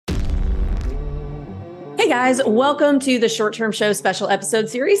Hey guys, welcome to the Short Term Show special episode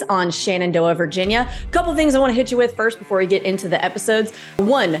series on Shenandoah, Virginia. A couple things I want to hit you with first before we get into the episodes.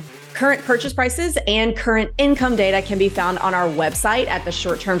 One, current purchase prices and current income data can be found on our website at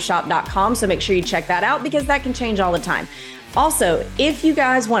theshorttermshop.com. So make sure you check that out because that can change all the time. Also, if you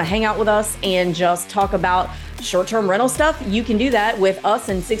guys want to hang out with us and just talk about short-term rental stuff, you can do that with us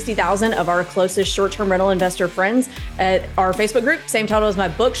and 60,000 of our closest short-term rental investor friends at our Facebook group. Same title as my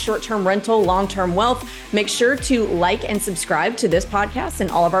book, Short-Term Rental, Long-Term Wealth. Make sure to like and subscribe to this podcast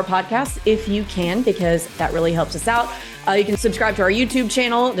and all of our podcasts if you can, because that really helps us out. You can subscribe to our YouTube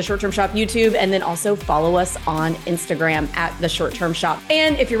channel, The Short Term Shop YouTube, and then also follow us on Instagram at The Short Term Shop.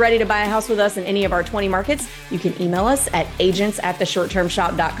 And if you're ready to buy a house with us in any of our 20 markets, you can email us at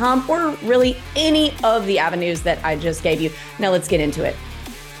agents@theshorttermshop.com or really any of the avenues that I just gave you. Now let's get into it.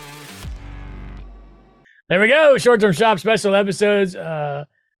 There we go. Short Term Shop special episodes. How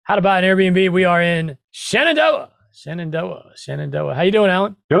to buy an Airbnb. We are in Shenandoah. How you doing,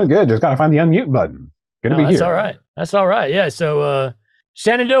 Alan? Doing good. Just got to find the unmute button. Good to be here. That's all right. That's all right. Yeah. So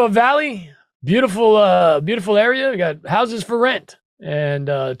Shenandoah Valley, beautiful area. We got houses for rent. And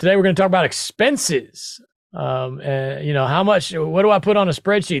today we're going to talk about expenses. And you know, how much, what do I put on a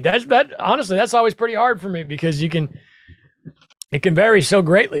spreadsheet? Honestly, that's always pretty hard for me because it can vary so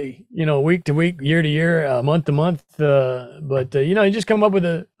greatly, you know, week to week, year to year, month to month. But you know, you just come up with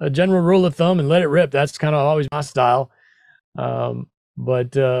a general rule of thumb and let it rip. That's kind of always my style. Are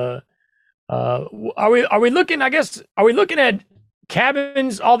we looking at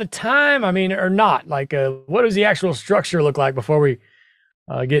cabins all the time? I mean, or not? Like, what does the actual structure look like before we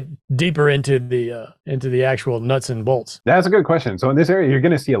get deeper into the actual nuts and bolts? That's a good question. So in this area, you're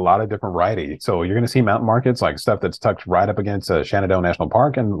going to see a lot of different variety. So you're going to see mountain markets, like stuff that's tucked right up against Shenandoah National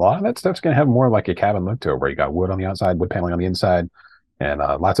Park. And a lot of that stuff's going to have more like a cabin look to it, where you got wood on the outside, wood paneling on the inside, and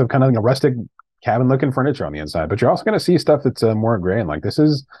lots of kind of rustic cabin looking furniture on the inside. But you're also going to see stuff that's more agrarian. Like this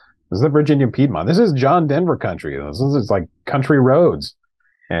is the Virginia Piedmont. This is John Denver country. This is like country roads.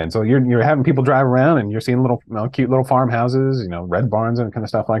 And so you're having people drive around and you're seeing little, cute little farmhouses, red barns and kind of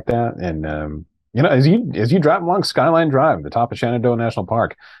stuff like that. And, as you drive along Skyline Drive, the top of Shenandoah National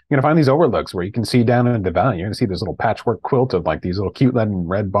Park, you're going to find these overlooks where you can see down into the valley. You're going to see this little patchwork quilt of like these little cute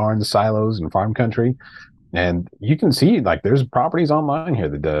red barns, silos, and farm country. And you can see like there's properties online here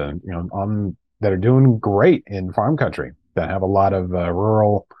that, that are doing great in farm country that have a lot of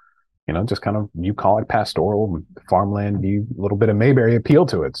rural, just kind of, you call it pastoral farmland, a little bit of Mayberry appeal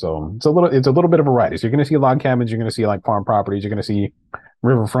to it. So it's a little bit of a variety. So you're going to see log cabins, you're going to see like farm properties, you're going to see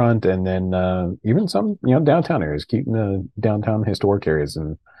riverfront, and then even some, downtown areas, keeping downtown historic areas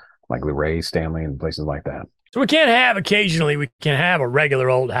and like Luray, Stanley, and places like that. So we can have a regular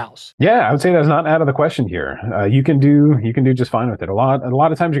old house. Yeah, I would say that's not out of the question here. You can do just fine with it. A lot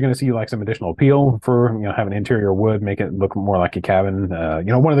of times you're going to see like some additional appeal for having interior wood, make it look more like a cabin.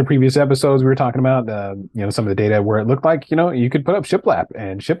 One of the previous episodes we were talking about, some of the data where it looked like you could put up shiplap,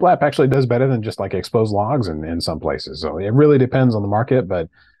 and shiplap actually does better than just like exposed logs in some places. So it really depends on the market, but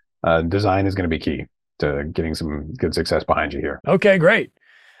design is going to be key to getting some good success behind you here. Okay, great.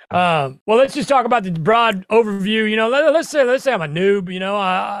 Well, let's just talk about the broad overview. Let's say I'm a noob.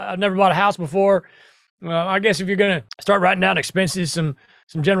 I've never bought a house before. I guess if you're going to start writing down expenses, some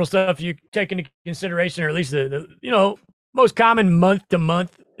general stuff you take into consideration, or at least the most common month to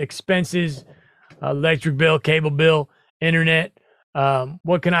month expenses, electric bill, cable bill, internet.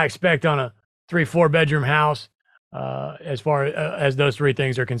 What can I expect on a 3-4 bedroom house? As far as those three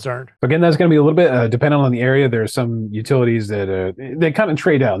things are concerned. Again, that's going to be a little bit dependent on the area. There's some utilities that they kind of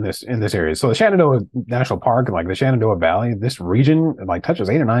trade out in this area. So the Shenandoah National Park, like the Shenandoah Valley, this region like touches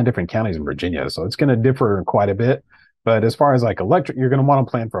 8 or 9 different counties in Virginia. So it's going to differ quite a bit. But as far as like electric, you're going to want to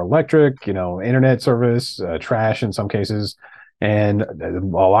plan for electric, internet service, trash in some cases. And a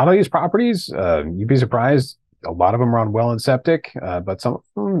lot of these properties, you'd be surprised, a lot of them are on well and septic, but some of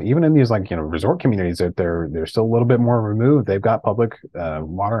them, even in these resort communities, that they're still a little bit more removed. They've got public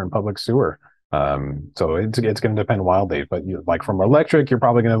water and public sewer. So it's going to depend wildly. But like from electric, you're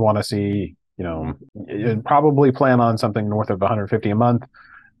probably going to want to see, you'd probably plan on something north of $150 a month.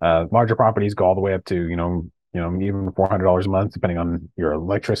 Larger properties go all the way up to even $400 a month, depending on your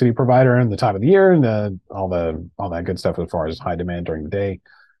electricity provider and the time of the year and all that good stuff as far as high demand during the day.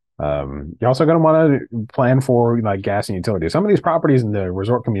 You're also going to want to plan for like gas and utilities. Some of these properties in the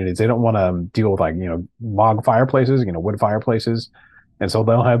resort communities, they don't want to deal with like, log fireplaces, wood fireplaces. And so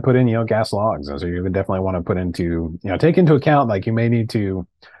they'll have put in, gas logs. And so you would definitely want to put into, take into account, like you may need to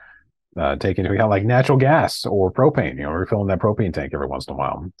take into account like natural gas or propane, refilling that propane tank every once in a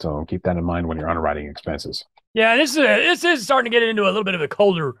while. So keep that in mind when you're underwriting expenses. Yeah, this is starting to get into a little bit of a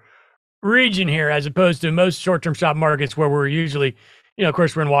colder region here, as opposed to most short-term shop markets where we're usually, of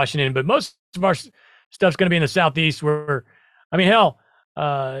course, we're in Washington, but most of our stuff's going to be in the Southeast where, I mean, hell,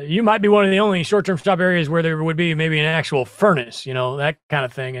 you might be one of the only short-term shop areas where there would be maybe an actual furnace, that kind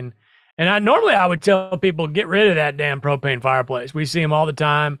of thing. And I would tell people, get rid of that damn propane fireplace. We see them all the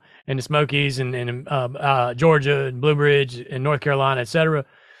time in the Smokies and in Georgia and Blue Ridge and North Carolina, et cetera.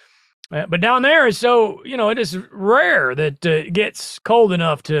 But down there is so, it is rare that it gets cold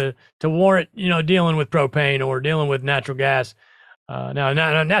enough to warrant, dealing with propane or dealing with natural gas. Now,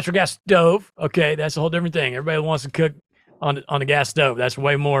 natural gas stove, okay, that's a whole different thing. Everybody wants to cook on the gas stove. That's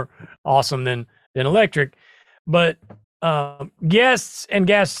way more awesome than electric. But gas and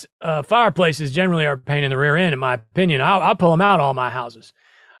gas fireplaces generally are a pain in the rear end, in my opinion. I'll pull them out of all my houses.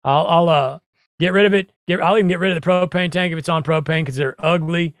 I'll get rid of it. I'll even get rid of the propane tank if it's on propane because they're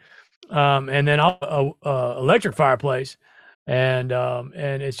ugly. And then I'll electric fireplace, and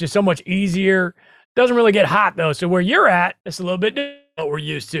it's just so much easier. Doesn't really get hot though. So where you're at, it's a little bit different what we're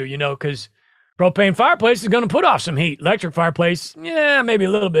used to, because propane fireplace is going to put off some heat. Electric fireplace, yeah, maybe a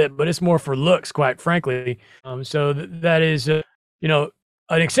little bit, but it's more for looks, quite frankly. So that is, an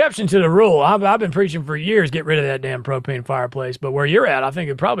exception to the rule. I've been preaching for years, get rid of that damn propane fireplace. But where you're at, I think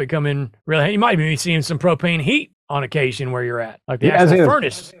it'd probably come in really. You might be seeing some propane heat on occasion where you're at, like the actual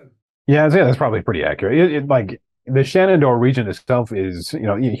furnace. Yeah, that's probably pretty accurate. Like the Shenandoah region itself is,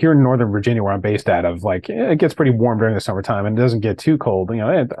 here in Northern Virginia where I'm based out of, like it gets pretty warm during the summertime and it doesn't get too cold. And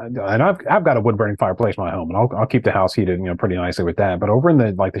I've got a wood burning fireplace in my home, and I'll keep the house heated, pretty nicely with that. But over in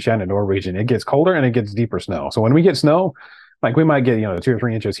the Shenandoah region, it gets colder and it gets deeper snow. So when we get snow, like we might get 2 or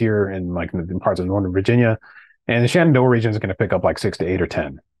 3 inches here in parts of Northern Virginia, and the Shenandoah region is going to pick up like 6 to 8 or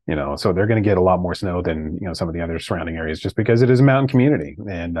 10. So they're going to get a lot more snow than, some of the other surrounding areas, just because it is a mountain community.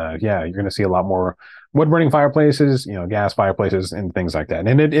 And you're going to see a lot more wood burning fireplaces, gas fireplaces and things like that.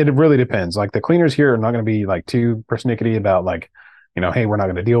 And it really depends. Like the cleaners here are not going to be like too persnickety about like, hey, we're not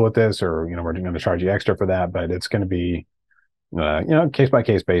going to deal with this, or, we're going to charge you extra for that. But it's going to be, case by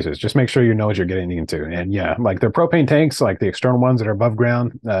case basis. Just make sure you know what you're getting into. And like their propane tanks, like the external ones that are above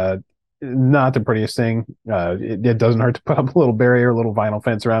ground, not the prettiest thing. It doesn't hurt to put up a little barrier, a little vinyl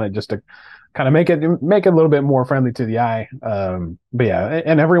fence around it, just to kind of make it a little bit more friendly to the eye. But yeah,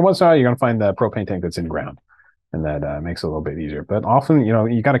 and every once in a while you're going to find the propane tank that's in ground, and that makes it a little bit easier. But often,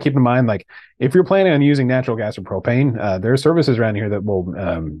 you got to keep in mind, like if you're planning on using natural gas or propane, there are services around here that will,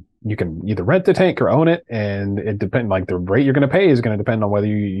 you can either rent the tank or own it, and it depends. Like the rate you're going to pay is going to depend on whether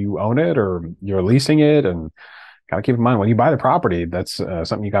you own it or you're leasing it. And got to keep in mind when you buy the property, that's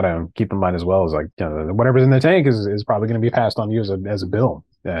something you got to keep in mind as well, is like, whatever's in the tank is probably going to be passed on to you as a bill.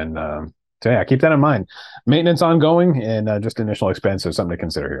 And so yeah, keep that in mind. Maintenance ongoing, and just initial expense is something to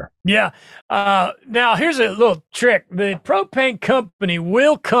consider here. Yeah. Now here's a little trick. The propane company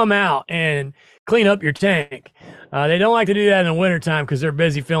will come out and clean up your tank. They don't like to do that in the wintertime because they're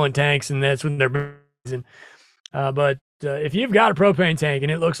busy filling tanks, and that's when they're busy. But if you've got a propane tank and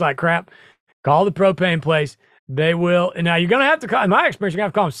it looks like crap, call the propane place. They will. And now you're going to have to call, in my experience, you're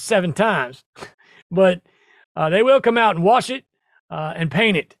going to have to call them 7 times, but they will come out and wash it and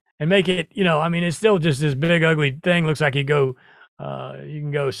paint it and make it, it's still just this big, ugly thing. Looks like you can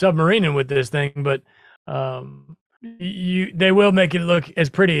go submarining with this thing, but they will make it look as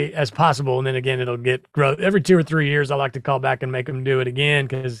pretty as possible. And then again, it'll get growth every 2 or 3 years. I like to call back and make them do it again,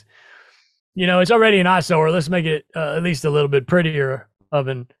 because, it's already an eyesore. Let's make it at least a little bit prettier of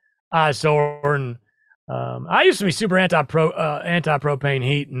an eyesore. And I used to be super anti-propane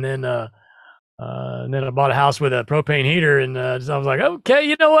heat, and then I bought a house with a propane heater, and so I was like, okay,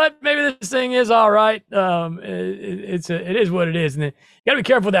 you know what? Maybe this thing is all right. It is what it is, and then you got to be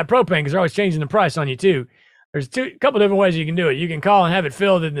careful with that propane because they're always changing the price on you too. There's a couple different ways you can do it. You can call and have it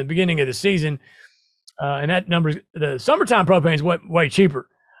filled in the beginning of the season, and that number, the summertime propane is way cheaper.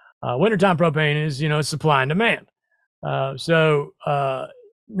 Wintertime propane is, it's supply and demand.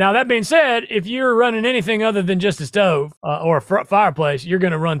 Now, that being said, if you're running anything other than just a stove or a fireplace, you're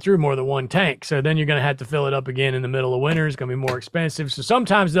going to run through more than one tank. So then you're going to have to fill it up again in the middle of winter. It's going to be more expensive. So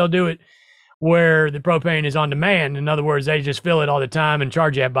sometimes they'll do it where the propane is on demand. In other words, they just fill it all the time and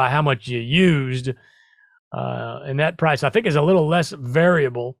charge you by how much you used. And that price, I think, is a little less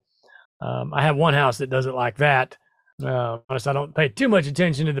variable. I have one house that does it like that. Honestly, I don't pay too much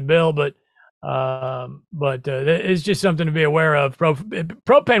attention to the bill, but it's just something to be aware of.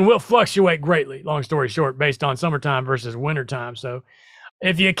 Propane will fluctuate greatly, long story short, based on summertime versus wintertime. So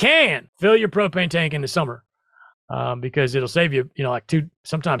if you can, fill your propane tank in the summer, because it'll save you, like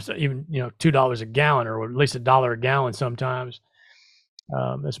sometimes even, $2 a gallon, or at least $1 a gallon sometimes.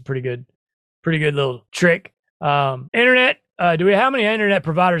 That's a pretty good little trick. Internet, how many internet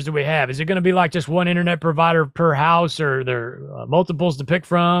providers do we have? Is it going to be like just one internet provider per house, or are there multiples to pick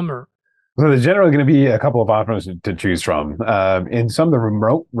from, or? So there's generally going to be a couple of options to choose from. In some of the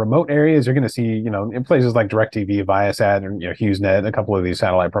remote areas, you're going to see, in places like DirecTV, Viasat, and HughesNet, a couple of these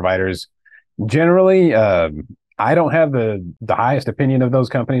satellite providers. Generally, I don't have the highest opinion of those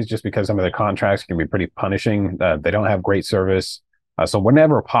companies just because some of the contracts can be pretty punishing. They don't have great service. So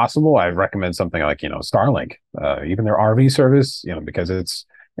whenever possible, I recommend something like, Starlink, even their RV service, because it's,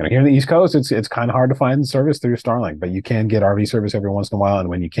 here in the East Coast, it's kind of hard to find service through Starlink, but you can get RV service every once in a while. And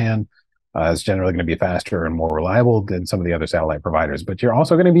when you can, it's generally going to be faster and more reliable than some of the other satellite providers. But you're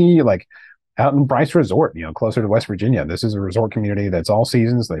also going to be like out in Bryce Resort, closer to West Virginia. This is a resort community that's all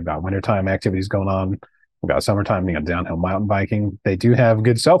seasons. They've got wintertime activities going on. We've got summertime, downhill mountain biking. They do have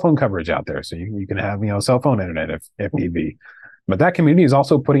good cell phone coverage out there. So you can have, cell phone internet if need be. But that community is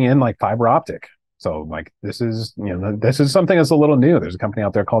also putting in like fiber optic. So like this is something that's a little new. There's a company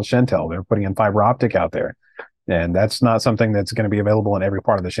out there called Shentel. They're putting in fiber optic out there. And that's not something that's going to be available in every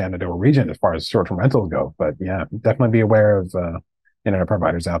part of the Shenandoah region as far as short-term rentals go. But yeah, definitely be aware of internet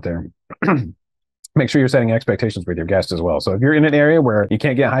providers out there. Make sure you're setting expectations with your guests as well. So if you're in an area where you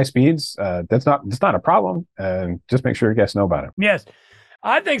can't get high speeds, it's not a problem. Just make sure your guests know about it. Yes.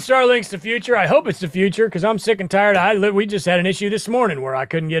 I think Starlink's the future. I hope it's the future because I'm sick and tired. We just had an issue this morning where I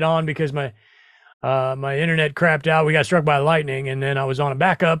couldn't get on because my internet crapped out. We got struck by lightning, and then I was on a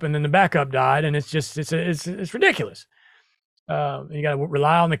backup, and then the backup died, and it's ridiculous. You got to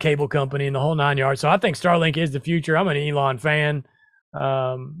rely on the cable company and the whole 9 yards. So I think Starlink is the future. I'm an Elon fan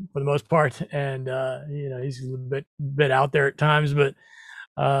for the most part, and he's a little bit out there at times, but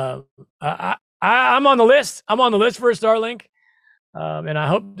I'm on the list. I'm on the list for a Starlink. And I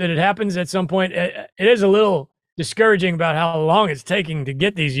hope that it happens at some point. It is a little discouraging about how long it's taking to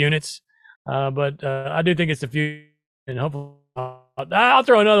get these units, but I do think it's the future. And hopefully, I'll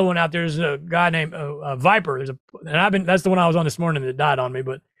throw another one out there. There's a guy named Viper. That's the one I was on this morning that died on me.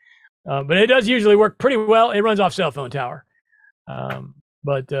 But it does usually work pretty well. It runs off cell phone tower. I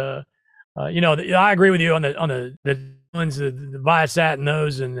agree with you on the ones, the Viasat and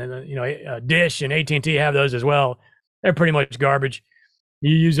those, and Dish and AT&T have those as well. They're pretty much garbage.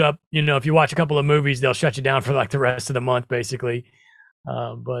 You use up, if you watch a couple of movies, they'll shut you down for like the rest of the month, basically.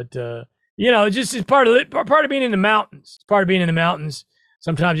 It's part of being in the mountains. It's part of being in the mountains.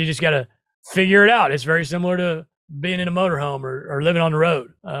 Sometimes you just got to figure it out. It's very similar to being in a motorhome or living on the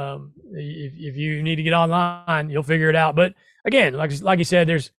road. If you need to get online, you'll figure it out. But again, like you said,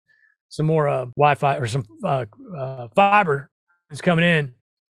 there's some more Wi-Fi or some fiber that's coming in,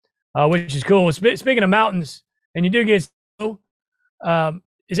 which is cool. Speaking of mountains, and you do get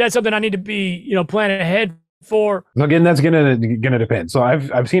is that something I need to be planning ahead for? Again, that's gonna depend. So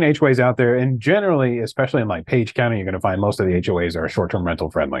I've seen HOAs out there, and generally, especially in like Page County, you're gonna find most of the HOAs are short-term rental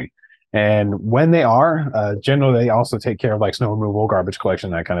friendly. And when they are, generally they also take care of like snow removal, garbage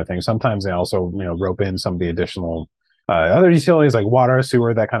collection, that kind of thing. Sometimes they also rope in some of the additional other utilities like water,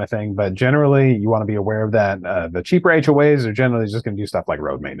 sewer, that kind of thing. But generally, you want to be aware of that. The cheaper HOAs are generally just going to do stuff like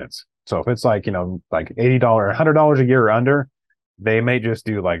road maintenance. So if it's like, like $80, $100 a year or under, they may just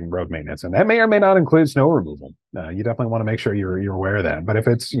do like road maintenance. And that may or may not include snow removal. You definitely want to make sure you're aware of that. But if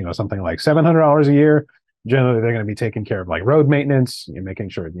it's, something like $700 a year, generally they're going to be taking care of like road maintenance, making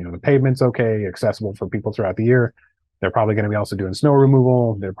sure, the pavement's okay, accessible for people throughout the year. They're probably going to be also doing snow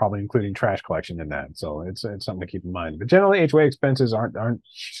removal. They're probably including trash collection in that. So it's something to keep in mind. But generally, HOA expenses aren't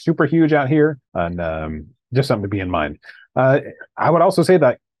super huge out here, and just something to be in mind. I would also say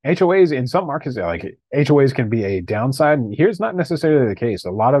that HOAs in some markets, like HOAs can be a downside. And here's not necessarily the case.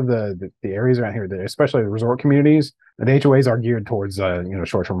 A lot of the areas around here, especially the resort communities, the HOAs are geared towards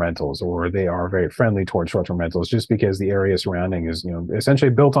short-term rentals, or they are very friendly towards short-term rentals, just because the area surrounding is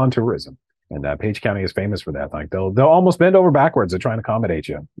essentially built on tourism. And Page County is famous for that. Like they'll almost bend over backwards to try and accommodate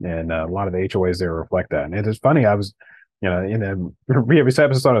you. And a lot of the HOAs there reflect that. And it is funny. I was, in a previous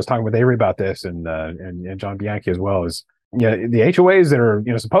episode, I was talking with Avery about this, and John Bianchi as well. Is the HOAs that are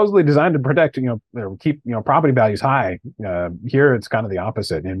supposedly designed to protect keep property values high. Here it's kind of the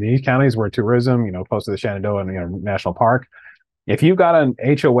opposite. In these counties where tourism, close to the Shenandoah National Park, if you've got an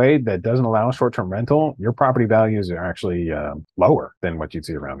HOA that doesn't allow short-term rental, your property values are actually lower than what you'd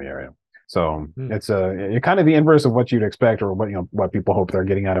see around the area. So it's kind of the inverse of what you'd expect, or what people hope they're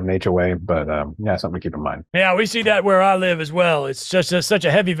getting out of an HOA. But something to keep in mind. Yeah, we see that where I live as well. It's just such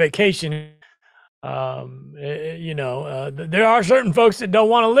a heavy vacation. There are certain folks that don't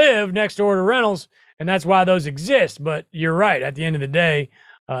want to live next door to rentals, and that's why those exist. But you're right. At the end of the day,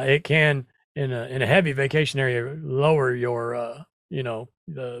 it can, in a heavy vacation area, lower your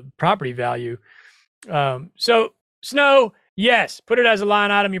the property value. So snow. Yes, put it as a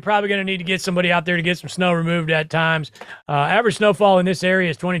line item. You're probably going to need to get somebody out there to get some snow removed at times. Average snowfall in this area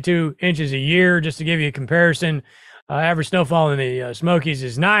is 22 inches a year. Just to give you a comparison, average snowfall in the Smokies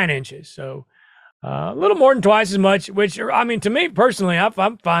is 9 inches. So a little more than twice as much, which, I mean, to me personally,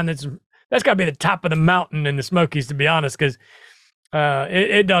 I'm fine. That's got to be the top of the mountain in the Smokies, to be honest, because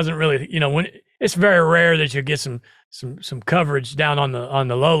it doesn't really, when it's very rare that you get some coverage down on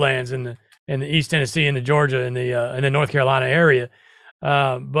the lowlands in the East Tennessee and the Georgia and the North Carolina area.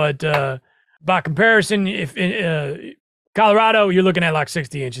 But by comparison, if in Colorado, you're looking at like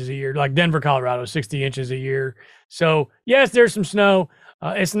 60 inches a year, like Denver, Colorado, 60 inches a year. So yes, there's some snow.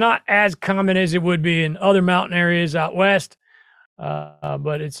 It's not as common as it would be in other mountain areas out west.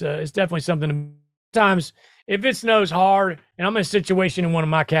 But it's definitely something. Sometimes if it snows hard and I'm in a situation in one of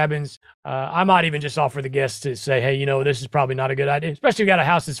my cabins, I might even just offer the guests to say, hey, this is probably not a good idea, especially if you got a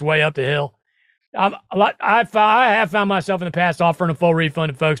house that's way up the hill. I have found myself in the past offering a full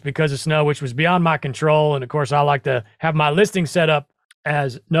refund to folks because of snow, which was beyond my control. And of course, I like to have my listing set up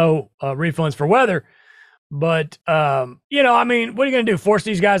as no refunds for weather. But, I mean, what are you going to do? Force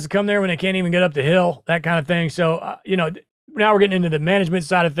these guys to come there when they can't even get up the hill, that kind of thing. So, now we're getting into the management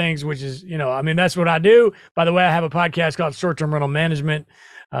side of things, which is, that's what I do. By the way, I have a podcast called Short-Term Rental Management.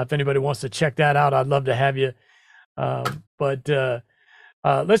 If anybody wants to check that out, I'd love to have you. But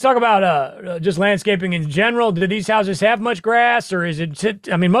let's talk about just landscaping in general. Do these houses have much grass, or is it?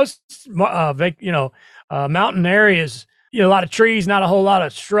 I mean, most mountain areas, a lot of trees, not a whole lot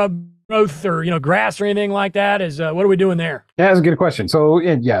of shrub growth or grass or anything like that. What are we doing there? Yeah, that's a good question. So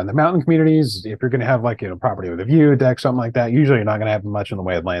in the mountain communities, if you're going to have like property with a view, a deck, something like that, usually you're not going to have much in the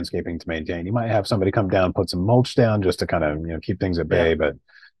way of landscaping to maintain. You might have somebody come down, put some mulch down just to kind of keep things at bay, but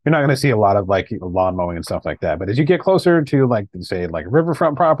you're not going to see a lot of like lawn mowing and stuff like that. But as you get closer to like say like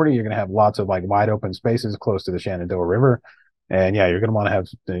riverfront property, you're going to have lots of like wide open spaces close to the Shenandoah River. And you're going to want to have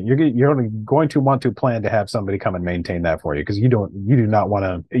you're only going to want to plan to have somebody come and maintain that for you, because you don't want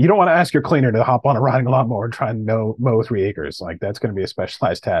to ask your cleaner to hop on a riding lawnmower and try and mow 3 acres. Like that's going to be a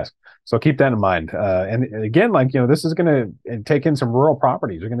specialized task. So keep that in mind. And again, like this is going to take in some rural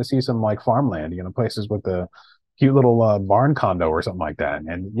properties. You're going to see some like farmland, places with the cute little barn condo or something like that.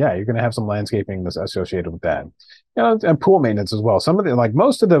 And you're going to have some landscaping that's associated with that. And pool maintenance as well. Some of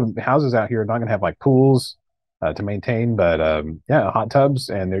most of the houses out here are not going to have like pools to maintain, but hot tubs,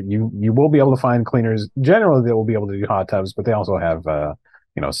 and you will be able to find cleaners generally that will be able to do hot tubs, but they also have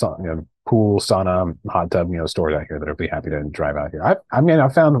pool, sauna, hot tub stores out here that will be happy to drive out here.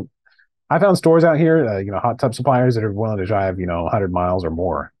 I found stores out here, hot tub suppliers that are willing to drive 100 miles or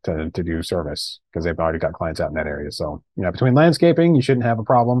more to do service because they've already got clients out in that area. So between landscaping, you shouldn't have a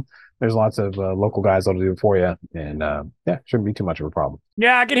problem. There's lots of local guys that'll do it for you, and shouldn't be too much of a problem.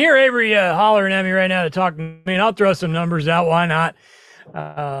 Yeah, I can hear Avery hollering at me right now to talk. I mean, I'll throw some numbers out. Why not?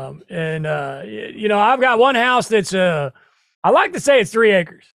 I've got one house that's I like to say it's 3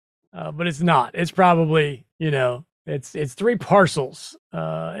 acres, but it's not. It's probably it's 3 parcels.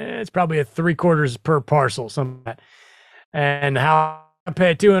 It's probably a 3/4 per parcel, something like that. And how I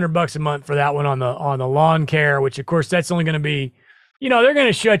pay $200 a month for that one on the lawn care, which of course that's only going to be. They're going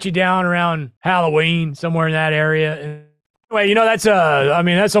to shut you down around Halloween, somewhere in that area. And anyway,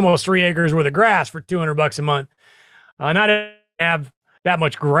 that's almost 3 acres worth of grass for $200 a month. Not to have that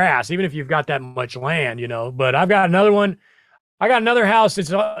much grass, even if you've got that much land, but I've got another one. I got another house.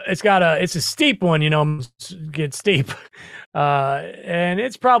 It's a steep one, get steep. And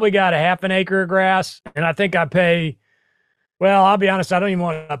it's probably got a half an acre of grass. And I think I pay, well, I'll be honest, I don't even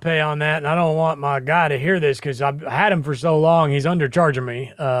want to pay on that, and I don't want my guy to hear this because I've had him for so long. He's undercharging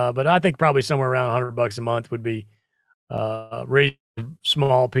me, but I think probably somewhere around $100 a month would be a really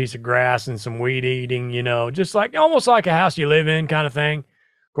small piece of grass and some weed eating, just like almost like a house you live in kind of thing.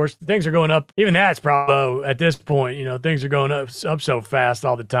 Of course, things are going up. Even that's probably low at this point. Things are going up so fast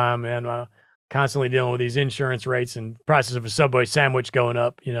all the time, man. I'm constantly dealing with these insurance rates and prices of a Subway sandwich going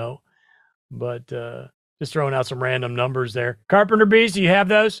up, but just throwing out some random numbers there. Carpenter bees, do you have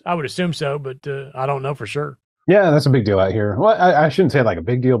those? I would assume so, but I don't know for sure. Yeah, that's a big deal out here. Well, I shouldn't say like a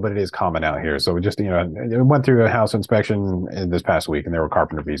big deal, but it is common out here. So we just, went through a house inspection this past week, and there were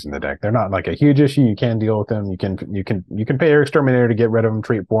carpenter bees in the deck. They're not like a huge issue. You can deal with them. You can pay your exterminator to get rid of them,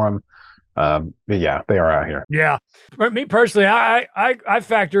 treat for them. But yeah, they are out here. Yeah. For me personally, I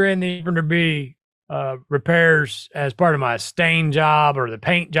factor in the carpenter bee repairs as part of my stain job or the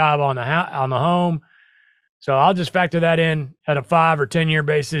paint job on the home. So I'll just factor that in at a 5 or 10 year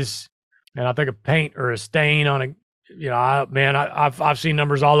basis. And I think a paint or a stain on I've seen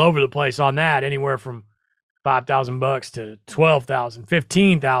numbers all over the place on that, anywhere from $5,000 to $12,000,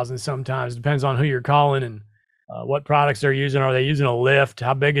 $15,000 sometimes. Depends on who you're calling and what products they're using. Are they using a lift?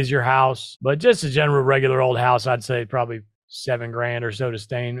 How big is your house? But just a general regular old house, I'd say probably $7,000 or so to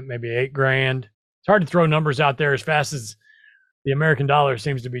stain, maybe $8,000. It's hard to throw numbers out there as fast as the American dollar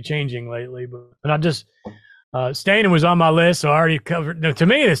seems to be changing lately. But I just staining was on my list, so I already covered. To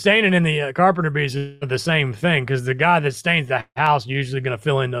me, the staining and the carpenter bees are the same thing, because the guy that stains the house usually going to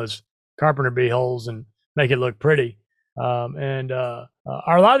fill in those carpenter bee holes and make it look pretty.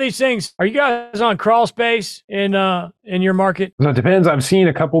 Are a lot of these things, are you guys on crawl space in your market? So it depends. I've seen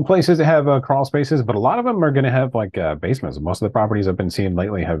a couple places that have crawl spaces, but a lot of them are going to have like basements. Most of the properties I've been seeing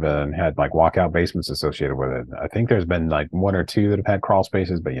lately have had like walkout basements associated with it. I think there's been like one or two that have had crawl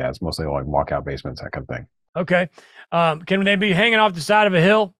spaces, but yeah, it's mostly like walkout basements, that kind of thing. Okay. Can they be hanging off the side of a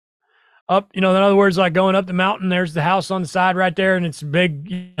hill? Up, in other words, like going up the mountain, there's the house on the side right there, and it's a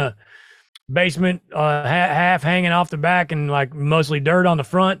big basement, half hanging off the back and like mostly dirt on the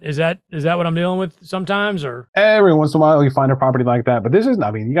front. Is that what I'm dealing with sometimes? Or every once in a while you find a property like that, but this is,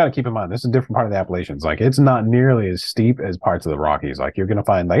 I mean, you got to keep in mind, this is a different part of the Appalachians. Like, it's not nearly as steep as parts of the Rockies. Like, you're going to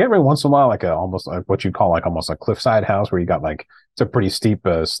find like every once in a while, like almost like what you call like almost a cliffside house where you got like, it's a pretty steep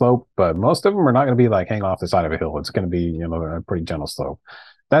slope, but most of them are not going to be like hanging off the side of a hill. It's going to be, a pretty gentle slope.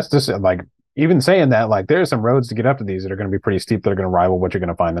 That's just like, even saying that, like, there's some roads to get up to these that are going to be pretty steep, that are going to rival what you're going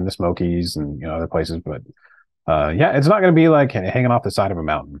to find in the Smokies and other places. But yeah, it's not going to be like hanging off the side of a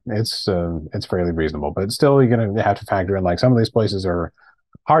mountain. It's fairly reasonable, but still, you're going to have to factor in like some of these places are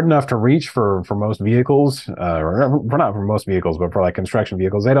hard enough to reach for most vehicles, or not for most vehicles, but for like construction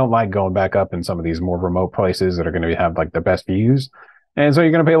vehicles. They don't like going back up in some of these more remote places that are going to have like the best views. And so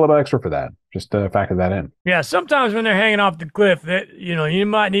you're going to pay a little extra for that. Just to factor that in. Yeah, sometimes when they're hanging off the cliff, that you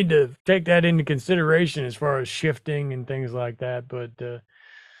might need to take that into consideration as far as shifting and things like that. But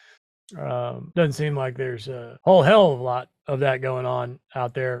doesn't seem like there's a whole hell of a lot of that going on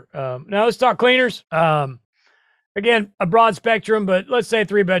out there. Now let's talk cleaners. Again, a broad spectrum, but let's say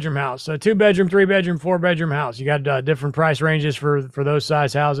 3-bedroom house. So 2-bedroom, 3-bedroom, 4-bedroom house. You got different price ranges for those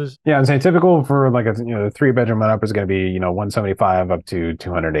size houses. Yeah, I'd say typical for like a 3-bedroom and up is going to be $175 up to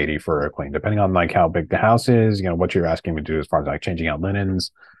 $280 for a clean, depending on like how big the house is. What you're asking to do as far as like changing out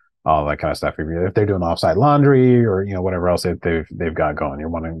linens, all that kind of stuff. If they're doing offsite laundry or whatever else they've got going, you're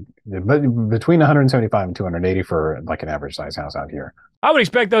wanting between $175 and $280 for like an average size house out here. I would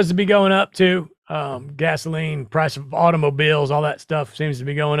expect those to be going up too. Gasoline, price of automobiles, all that stuff seems to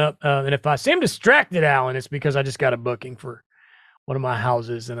be going up. And if I seem distracted, Alan, it's because I just got a booking for one of my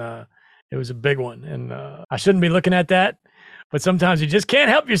houses, and it was a big one. And I shouldn't be looking at that, but sometimes you just can't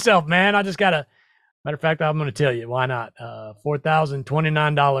help yourself, man. I just got a, matter of fact, I'm going to tell you, why not?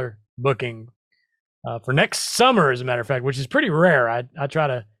 $4,029 booking for next summer, as a matter of fact, which is pretty rare. I try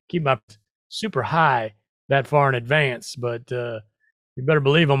to keep my super high that far in advance, but you better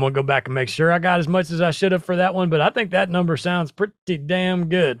believe I'm going to go back and make sure I got as much as I should have for that one. But I think that number sounds pretty damn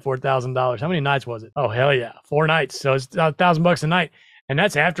good. $4,000. How many nights was it? Oh, hell yeah. 4 nights. So it's $1,000 a night. And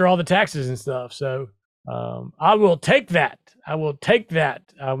that's after all the taxes and stuff. So I will take that.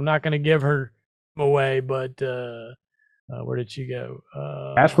 I'm not going to give her away, but where did she go?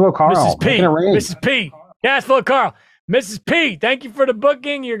 Cashflow Carl. Mrs. P. Cashflow Carl. Mrs. P, thank you for the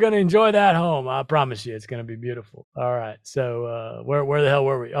booking. You're going to enjoy that home. I promise you, it's going to be beautiful. All right. So where the hell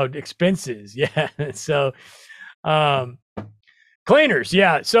were we? Oh, expenses. Yeah. So cleaners.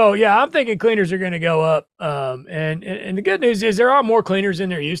 Yeah. So yeah, I'm thinking cleaners are going to go up. And the good news is there are more cleaners than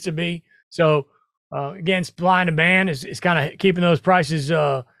there used to be. So again, supply and demand is kind of keeping those prices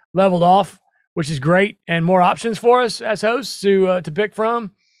leveled off, which is great, and more options for us as hosts to pick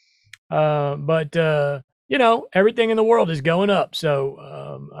from. But everything in the world is going up.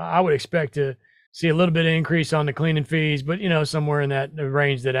 So I would expect to see a little bit of increase on the cleaning fees, but somewhere in that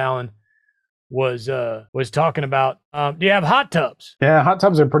range that Alan was talking about. Do you have hot tubs? Yeah, hot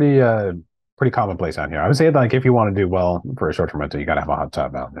tubs are pretty commonplace out here. I would say like if you want to do well for a short-term rental, you got to have a hot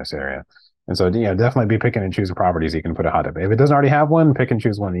tub out in this area. And so definitely be picking and choosing properties you can put a hot tub. If it doesn't already have one, pick and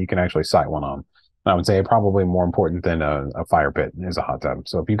choose one that you can actually site one on. I would say probably more important than a fire pit is a hot tub.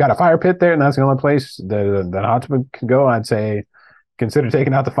 So if you've got a fire pit there and that's the only place that hot tub can go, I'd say consider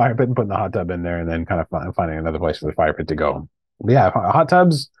taking out the fire pit and putting the hot tub in there, and then kind of finding another place for the fire pit to go. But yeah, hot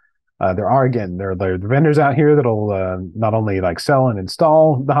tubs, there are vendors out here that'll not only like sell and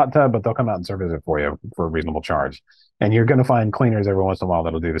install the hot tub, but they'll come out and service it for you for a reasonable charge. And you're going to find cleaners every once in a while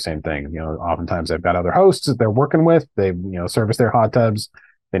that'll do the same thing. Oftentimes they've got other hosts that they're working with. They service their hot tubs.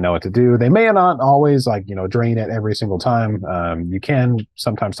 They know what to do. They may not always drain it every single time. You can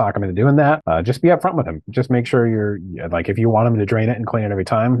sometimes talk them into doing that. Just be upfront with them. Just make sure you're if you want them to drain it and clean it every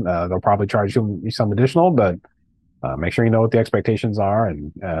time, they'll probably charge you some additional, but Make sure you know what the expectations are,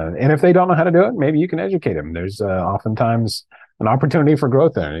 and if they don't know how to do it, maybe you can educate them. There's oftentimes an opportunity for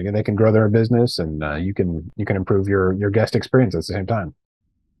growth there. They can grow their business, and you can improve your guest experience at the same time.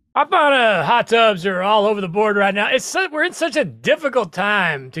 I found hot tubs are all over the board right now. We're in such a difficult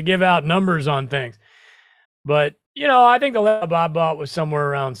time to give out numbers on things, but I think the lab I bought was somewhere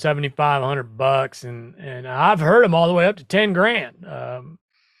around $7,500, and I've heard them all the way up to 10 grand.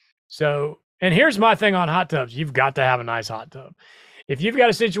 So, and here's my thing on hot tubs: you've got to have a nice hot tub. If you've got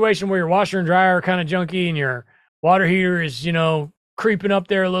a situation where your washer and dryer are kind of junky and your water heater is, creeping up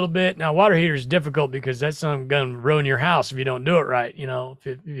there a little bit. Now, water heater is difficult because that's going to ruin your house if you don't do it right.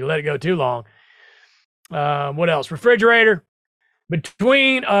 If you let it go too long. What else? Refrigerator.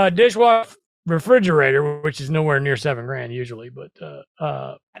 Between dishwasher, refrigerator, which is nowhere near 7 grand usually, but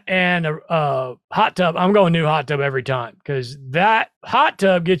and a hot tub. I'm going new hot tub every time because that hot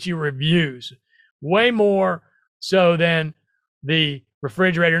tub gets you reviews way more so than the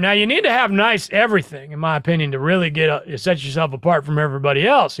refrigerator. Now, you need to have nice everything, in my opinion, to really set yourself apart from everybody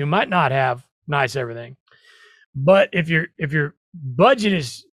else who might not have nice everything. But if your budget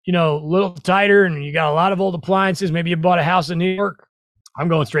is a little tighter and you got a lot of old appliances, maybe you bought a house in New York, I'm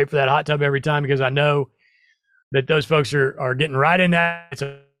going straight for that hot tub every time because I know that those folks are getting right in that. It's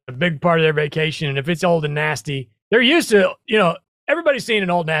a big part of their vacation, and if it's old and nasty, they're used to everybody's seen an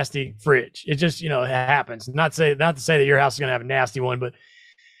old nasty fridge. It just, it happens. Not to say that your house is going to have a nasty one, but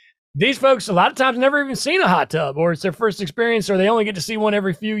these folks a lot of times never even seen a hot tub, or it's their first experience, or they only get to see one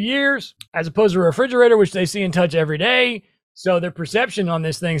every few years, as opposed to a refrigerator, which they see and touch every day. So their perception on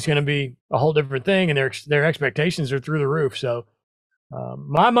this thing is going to be a whole different thing, and their expectations are through the roof. So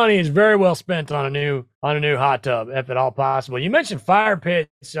my money is very well spent on a new hot tub, if at all possible. You mentioned fire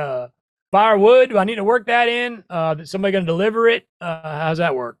pits. Firewood, do I need to work that in? Is somebody going to deliver it? How's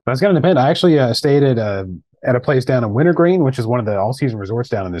that work? That's going to depend. I actually stayed at a place down in Wintergreen, which is one of the all-season resorts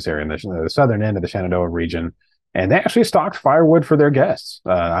down in this area, in the southern end of the Shenandoah region. And they actually stocked firewood for their guests.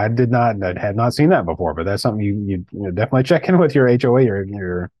 I had not seen that before, but that's something you definitely check in with your HOA or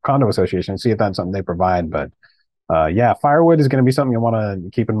your condo association and see if that's something they provide. But firewood is going to be something you want to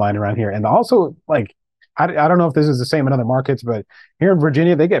keep in mind around here. And also, I don't know if this is the same in other markets, but here in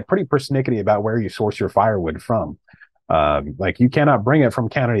Virginia, they get pretty persnickety about where you source your firewood from. You cannot bring it from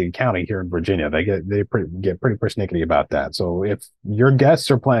county to county here in Virginia. They get pretty persnickety about that. So if your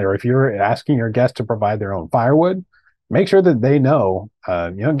guests are planning, or if you're asking your guests to provide their own firewood, make sure that they know.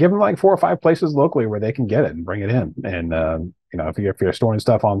 Give them 4 or 5 places locally where they can get it and bring it in. And if you're storing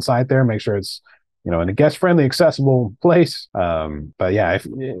stuff on site there, make sure it's in a guest-friendly, accessible place. But yeah,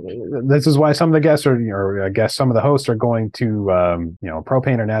 this is why some of the guests some of the hosts are going to,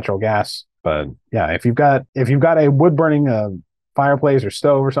 propane or natural gas. But yeah, if you've got a wood-burning fireplace or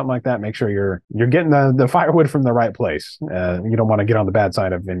stove or something like that, make sure you're getting the firewood from the right place. You don't want to get on the bad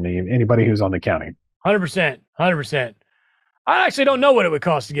side of anybody who's on the county. 100%. I actually don't know what it would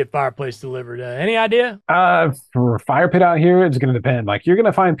cost to get fireplace delivered. Any idea? For a fire pit out here, it's going to depend. You're going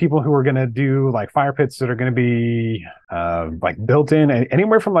to find people who are going to do fire pits that are going to be built in,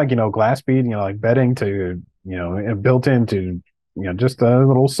 anywhere from glass bead, bedding to built into just a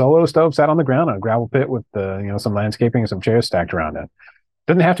little solo stove sat on the ground on a gravel pit with some landscaping and some chairs stacked around it.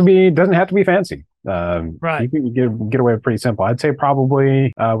 Doesn't have to be fancy. Right. You can get away with pretty simple. I'd say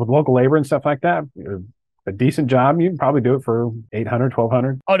probably with local labor and stuff like that. A decent job, you can probably do it for $800,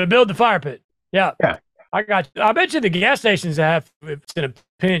 $1,200. Oh, to build the fire pit. Yeah. Yeah. I got you. I bet you the gas stations if it's in a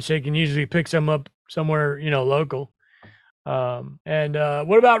pinch, they can usually pick some up somewhere, local. And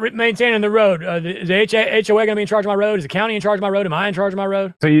what about maintaining the road? Is the HOA going to be in charge of my road? Is the county in charge of my road? Am I in charge of my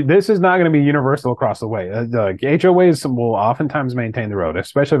road? So this is not going to be universal across the way. The HOAs will oftentimes maintain the road,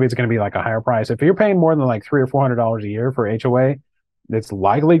 especially if it's going to be a higher price. If you're paying more than $300 or $400 a year for HOA, it's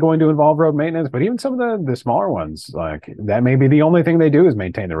likely going to involve road maintenance, but even some of the smaller ones, that may be the only thing they do is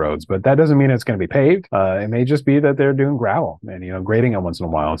maintain the roads, but that doesn't mean it's going to be paved. It may just be that they're doing gravel and, grading it once in a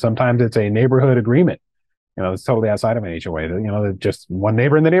while. And sometimes it's a neighborhood agreement, it's totally outside of an HOA that, just one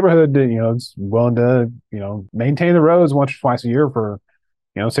neighbor in the neighborhood, is willing to, maintain the roads once or twice a year for,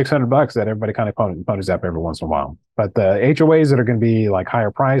 $600 that everybody kind of punches up every once in a while. But the HOAs that are going to be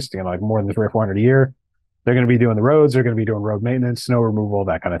higher priced, more than $300 or $400 a year, they're going to be doing the roads. They're going to be doing road maintenance, snow removal,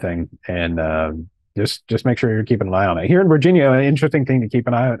 that kind of thing. And just make sure you're keeping an eye on it. Here in Virginia, an interesting thing to keep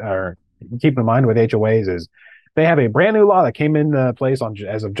in mind with HOAs is they have a brand new law that came into place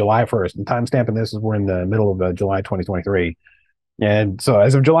as of July 1st. And timestamping this is we're in the middle of July 2023. And so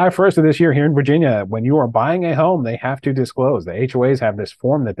as of July 1st of this year here in Virginia, when you are buying a home, they have to disclose. The HOAs have this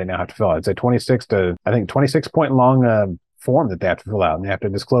form that they now have to fill out. It's a 26 point long form that they have to fill out. And they have to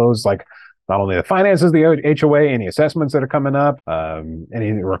disclose not only the finances, the HOA, any assessments that are coming up,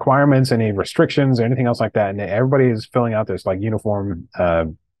 any requirements, any restrictions, or anything else like that. And everybody is filling out this like uniform,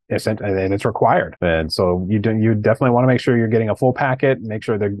 and it's required. And so you definitely want to make sure you're getting a full packet, make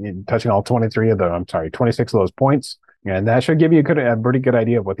sure they're touching all 26 of those points. And that should give you a pretty good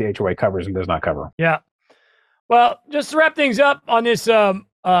idea of what the HOA covers and does not cover. Yeah. Well, just to wrap things up on this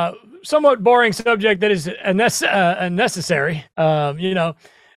somewhat boring subject that is unnecessary,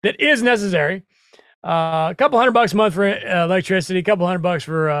 that is necessary. A couple $100 a month for electricity, a couple $100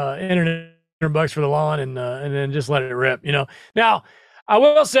 for internet, $100 for the lawn, and then just let it rip. Now, I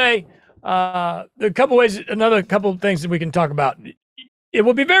will say another couple of things that we can talk about. It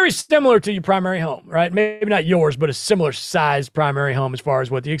will be very similar to your primary home, right? Maybe not yours, but a similar size primary home as far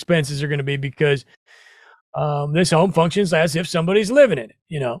as what the expenses are going to be, because this home functions as if somebody's living in it,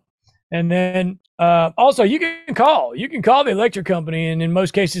 And then also you can call the electric company, and in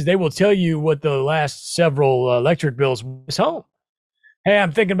most cases they will tell you what the last several electric bills were this home. Hey,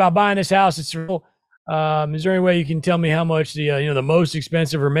 I'm thinking about buying this house. It's real. Is there any way you can tell me how much the most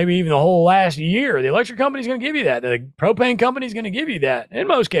expensive, or maybe even the whole last year? The electric company is going to give you that. The propane company is going to give you that. In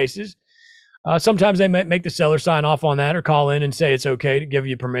most cases, sometimes they may make the seller sign off on that or call in and say it's okay to give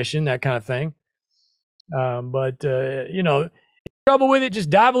you permission, that kind of thing. But trouble with it, just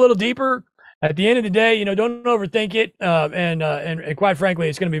dive a little deeper. At the end of the day, don't overthink it. And quite frankly,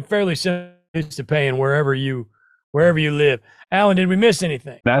 it's going to be fairly simple to paying wherever you live. Alan, did we miss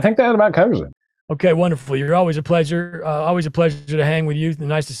anything? No, I think that about covers it. Okay, wonderful. You're always a pleasure. Always a pleasure to hang with you.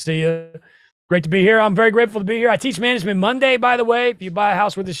 Nice to see you. Great to be here. I'm very grateful to be here. I teach management Monday, by the way. If you buy a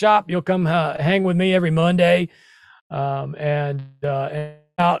house with a shop, you'll come hang with me every Monday, and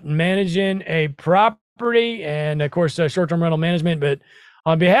out managing a property, and of course, short-term rental management. But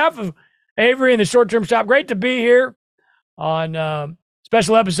on behalf of Avery and the short-term shop, great to be here on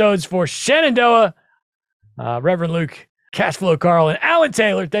special episodes for Shenandoah. Reverend Luke Cashflow Carl and Alan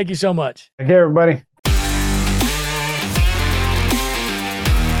Taylor, thank you so much. Take care, everybody.